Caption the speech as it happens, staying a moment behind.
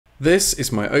This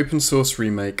is my open source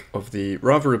remake of the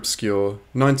rather obscure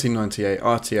 1998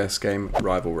 RTS game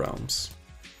Rival Realms.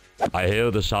 I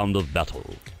hear the sound of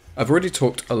battle. I've already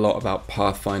talked a lot about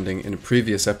pathfinding in a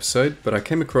previous episode, but I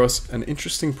came across an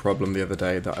interesting problem the other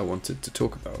day that I wanted to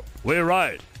talk about. We're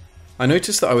right. I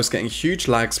noticed that I was getting huge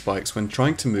lag spikes when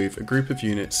trying to move a group of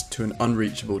units to an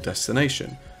unreachable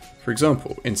destination, for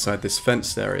example inside this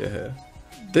fenced area here.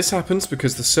 This happens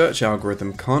because the search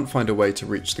algorithm can't find a way to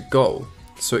reach the goal,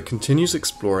 so it continues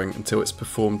exploring until it's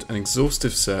performed an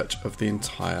exhaustive search of the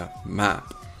entire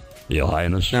map. Your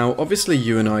Highness. Now obviously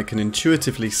you and I can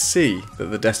intuitively see that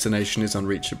the destination is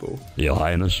unreachable. Your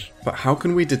Highness. But how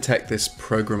can we detect this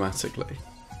programmatically?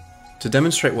 To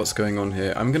demonstrate what's going on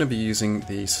here, I'm going to be using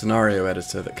the scenario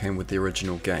editor that came with the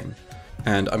original game.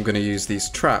 And I'm going to use these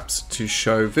traps to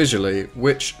show visually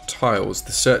which tiles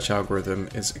the search algorithm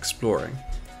is exploring.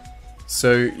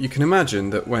 So you can imagine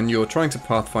that when you're trying to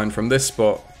pathfind from this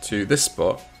spot to this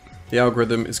spot, the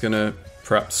algorithm is going to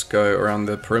perhaps go around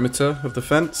the perimeter of the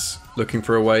fence, looking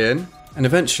for a way in, and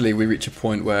eventually we reach a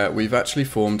point where we've actually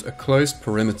formed a closed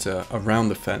perimeter around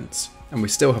the fence, and we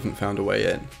still haven't found a way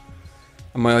in.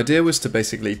 And my idea was to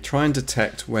basically try and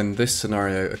detect when this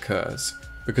scenario occurs,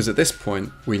 because at this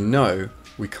point we know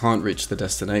we can't reach the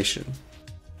destination.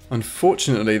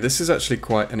 Unfortunately, this is actually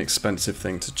quite an expensive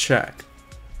thing to check.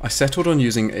 I settled on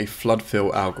using a flood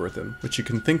fill algorithm, which you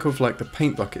can think of like the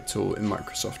paint bucket tool in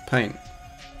Microsoft Paint.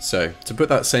 So, to put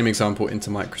that same example into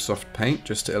Microsoft Paint,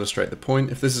 just to illustrate the point,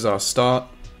 if this is our start,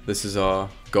 this is our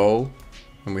goal,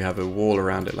 and we have a wall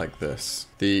around it like this.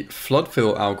 The flood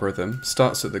fill algorithm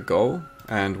starts at the goal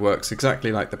and works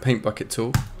exactly like the paint bucket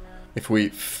tool. If we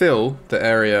fill the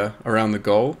area around the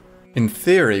goal, in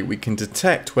theory we can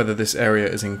detect whether this area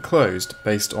is enclosed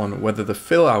based on whether the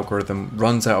fill algorithm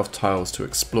runs out of tiles to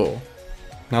explore.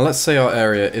 Now let's say our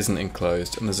area isn't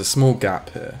enclosed and there's a small gap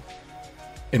here.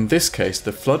 In this case,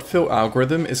 the flood fill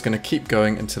algorithm is going to keep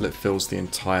going until it fills the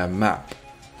entire map.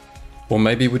 Or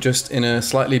maybe we're just in a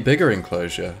slightly bigger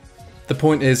enclosure. The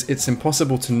point is, it's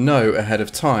impossible to know ahead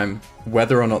of time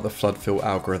whether or not the flood fill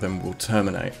algorithm will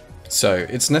terminate. So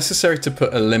it's necessary to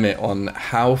put a limit on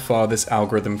how far this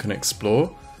algorithm can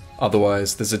explore,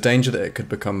 otherwise there's a danger that it could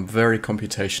become very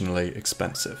computationally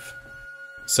expensive.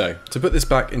 So, to put this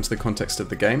back into the context of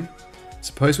the game,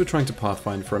 suppose we're trying to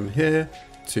pathfind from here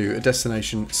to a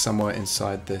destination somewhere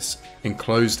inside this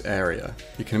enclosed area.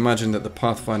 You can imagine that the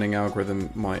pathfinding algorithm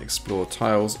might explore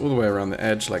tiles all the way around the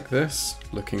edge like this,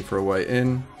 looking for a way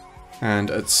in, and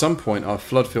at some point our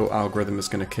flood fill algorithm is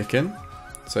going to kick in.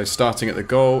 So starting at the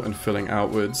goal and filling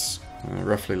outwards,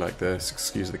 roughly like this,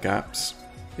 excuse the gaps.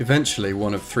 Eventually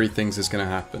one of three things is going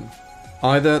to happen.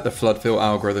 Either the flood fill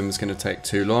algorithm is going to take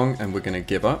too long and we're going to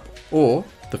give up, or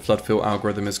the flood fill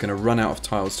algorithm is going to run out of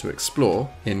tiles to explore,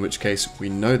 in which case we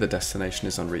know the destination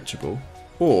is unreachable,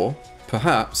 or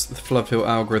perhaps the flood fill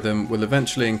algorithm will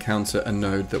eventually encounter a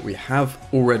node that we have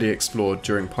already explored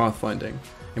during pathfinding,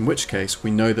 in which case we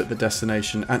know that the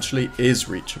destination actually is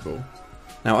reachable.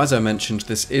 Now, as I mentioned,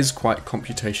 this is quite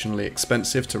computationally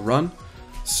expensive to run,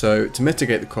 so to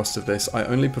mitigate the cost of this, I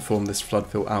only perform this flood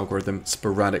fill algorithm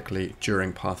sporadically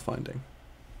during pathfinding.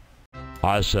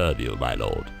 I serve you, my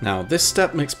lord. Now, this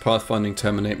step makes pathfinding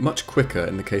terminate much quicker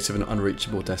in the case of an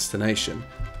unreachable destination,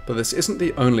 but this isn't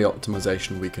the only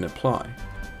optimization we can apply.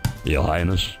 Your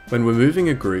Highness. When we're moving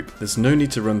a group, there's no need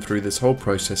to run through this whole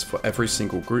process for every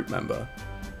single group member.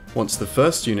 Once the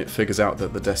first unit figures out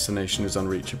that the destination is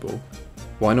unreachable,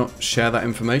 why not share that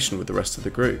information with the rest of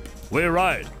the group? We're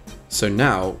right. So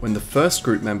now, when the first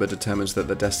group member determines that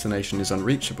the destination is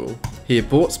unreachable, he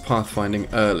aborts pathfinding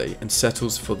early and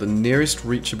settles for the nearest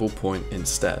reachable point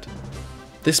instead.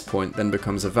 This point then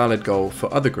becomes a valid goal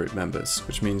for other group members,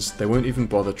 which means they won't even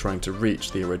bother trying to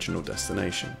reach the original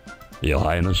destination. Your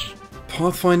Highness.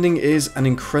 Pathfinding is an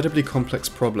incredibly complex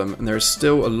problem and there is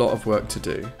still a lot of work to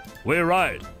do. We're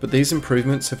right. But these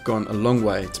improvements have gone a long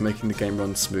way to making the game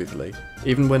run smoothly,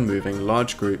 even when moving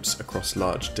large groups across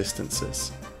large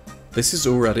distances. This is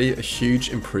already a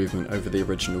huge improvement over the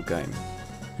original game,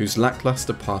 whose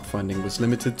lackluster pathfinding was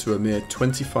limited to a mere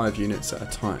 25 units at a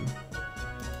time.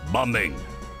 Bombing.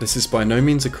 This is by no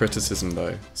means a criticism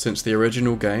though, since the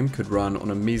original game could run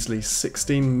on a measly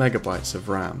 16 megabytes of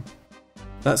RAM.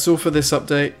 That's all for this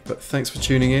update, but thanks for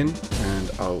tuning in,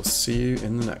 and I'll see you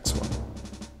in the next one.